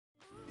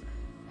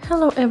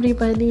Hello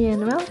everybody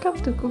and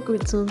welcome to Cook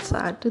with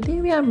Zunsar.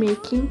 Today we are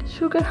making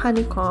sugar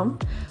honeycomb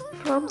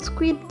from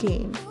Squid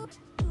Game.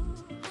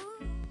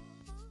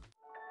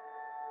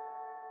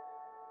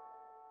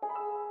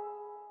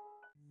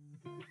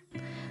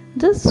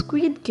 This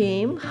Squid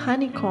Game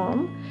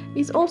honeycomb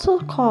is also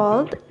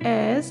called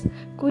as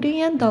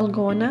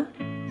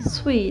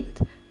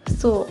KOREANDALGONASWEET.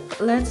 So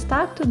let's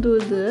start to do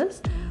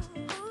this.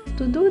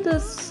 To do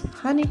this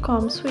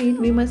honeycomb sweet,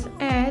 we must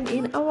add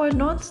in our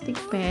non-stick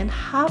pan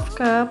half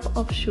cup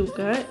of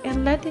sugar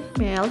and let it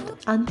melt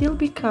until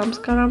becomes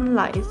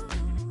caramelized.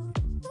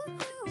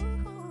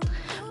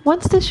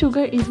 Once the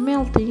sugar is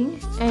melting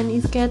and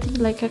is getting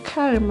like a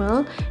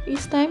caramel,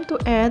 it's time to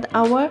add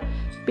our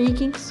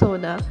baking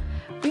soda.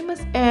 We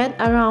must add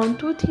around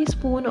 2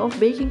 teaspoons of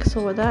baking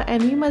soda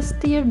and we must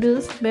stir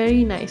this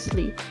very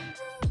nicely.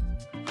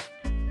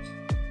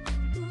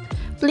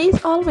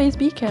 Please always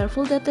be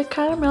careful that the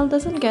caramel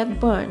doesn't get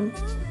burned.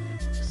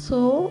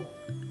 So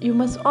you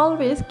must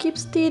always keep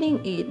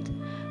stirring it.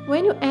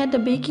 When you add the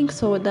baking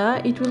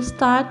soda, it will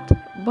start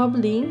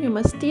bubbling. You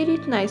must stir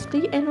it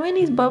nicely, and when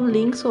it's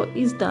bubbling, so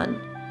it's done.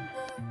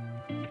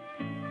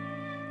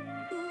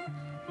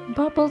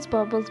 Bubbles,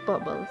 bubbles,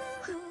 bubbles.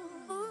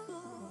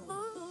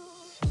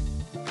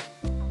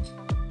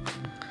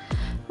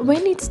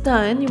 When it's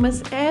done, you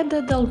must add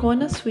the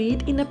Dalgona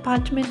in a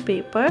parchment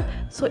paper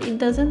so it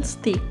doesn't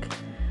stick.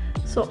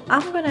 So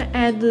I'm gonna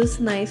add this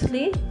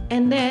nicely,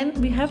 and then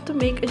we have to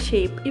make a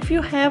shape. If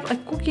you have a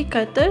cookie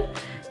cutter,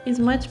 it's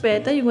much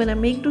better. You're gonna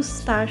make this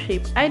star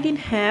shape. I didn't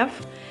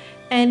have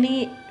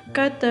any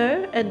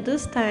cutter at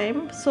this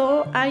time,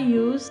 so I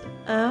used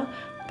a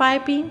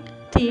piping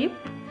tip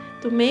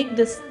to make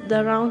the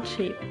round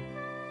shape.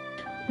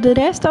 The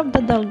rest of the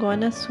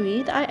Dalgona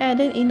sweet I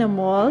added in a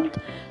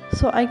mold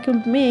so I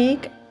could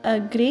make a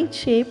great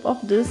shape of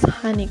this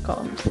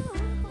honeycombs.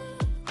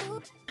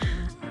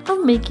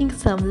 I'm making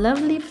some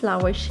lovely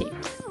flower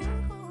shapes.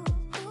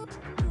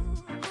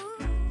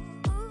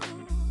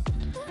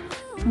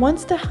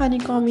 Once the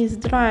honeycomb is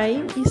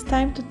dry, it's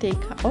time to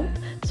take out.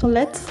 So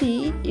let's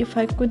see if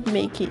I could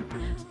make it.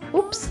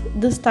 Oops,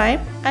 this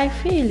time I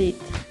failed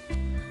it.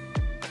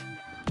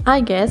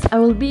 I guess I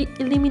will be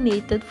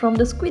eliminated from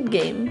the Squid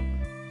Game.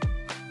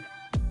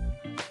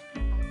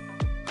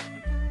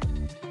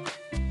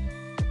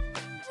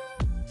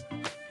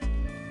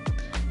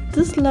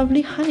 This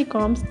lovely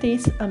honeycomb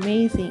tastes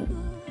amazing.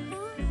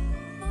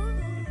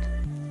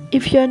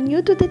 If you're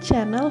new to the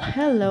channel,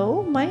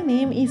 hello, my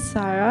name is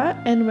Sarah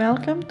and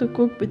welcome to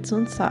Cook with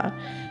Zunsar.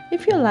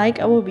 If you like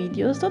our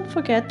videos, don't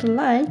forget to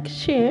like,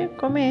 share,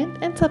 comment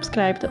and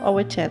subscribe to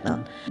our channel.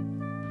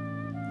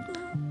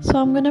 So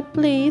I'm gonna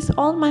place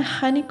all my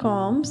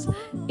honeycombs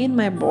in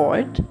my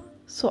board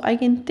so I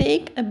can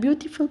take a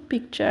beautiful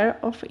picture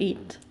of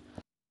it.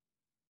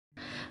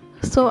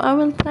 So I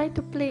will try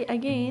to play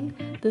again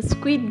the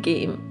Squid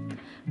Game.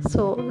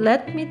 So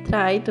let me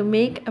try to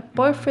make a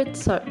perfect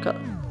circle.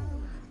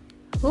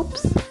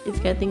 Oops, it's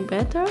getting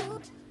better.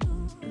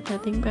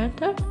 Getting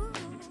better.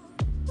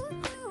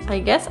 I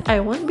guess I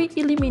won't be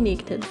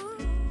eliminated.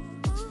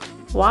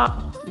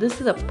 Wow,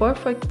 this is a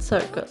perfect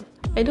circle.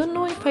 I don't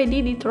know if I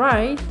did it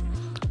right.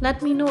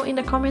 Let me know in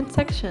the comment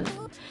section.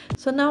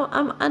 So now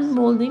I'm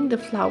unmolding the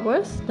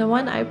flowers, the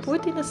one I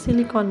put in a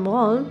silicone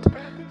mold.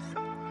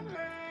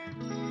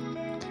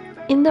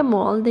 In the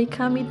mold, they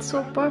come it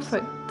so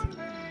perfect.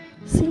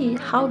 See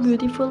how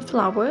beautiful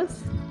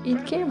flowers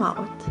it came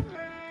out.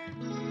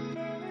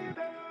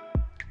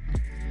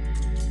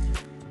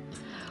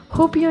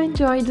 Hope you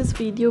enjoyed this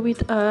video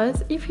with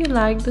us. If you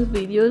liked this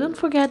video, don't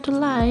forget to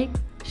like,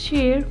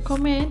 share,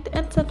 comment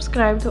and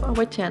subscribe to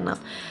our channel.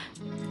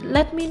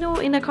 Let me know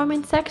in the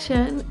comment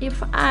section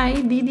if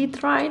I did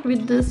it right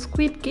with the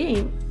Squid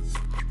Game.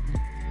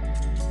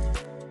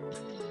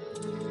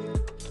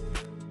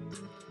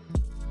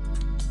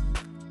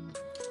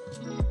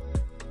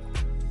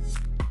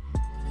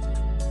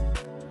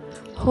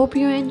 Hope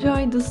you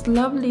enjoyed this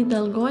lovely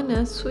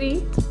Dalgona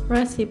sweet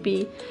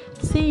recipe.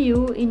 See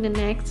you in the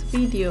next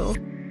video.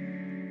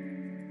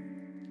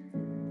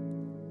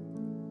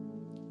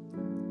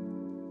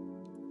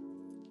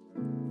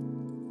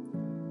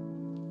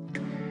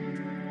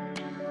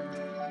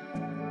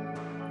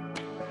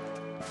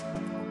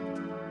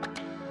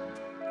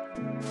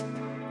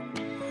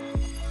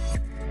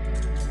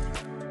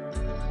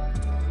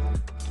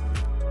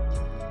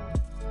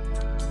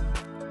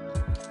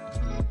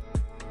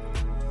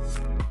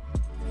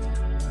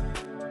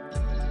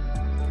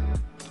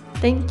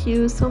 Thank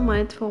you so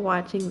much for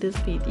watching this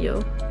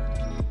video.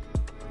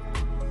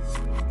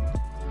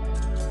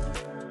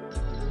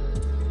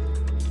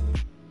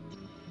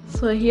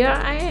 So here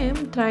I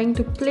am trying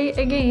to play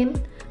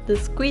again the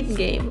Squid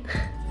Game.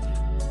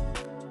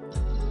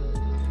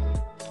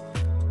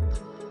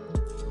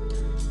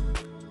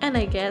 And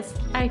I guess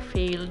I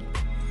failed.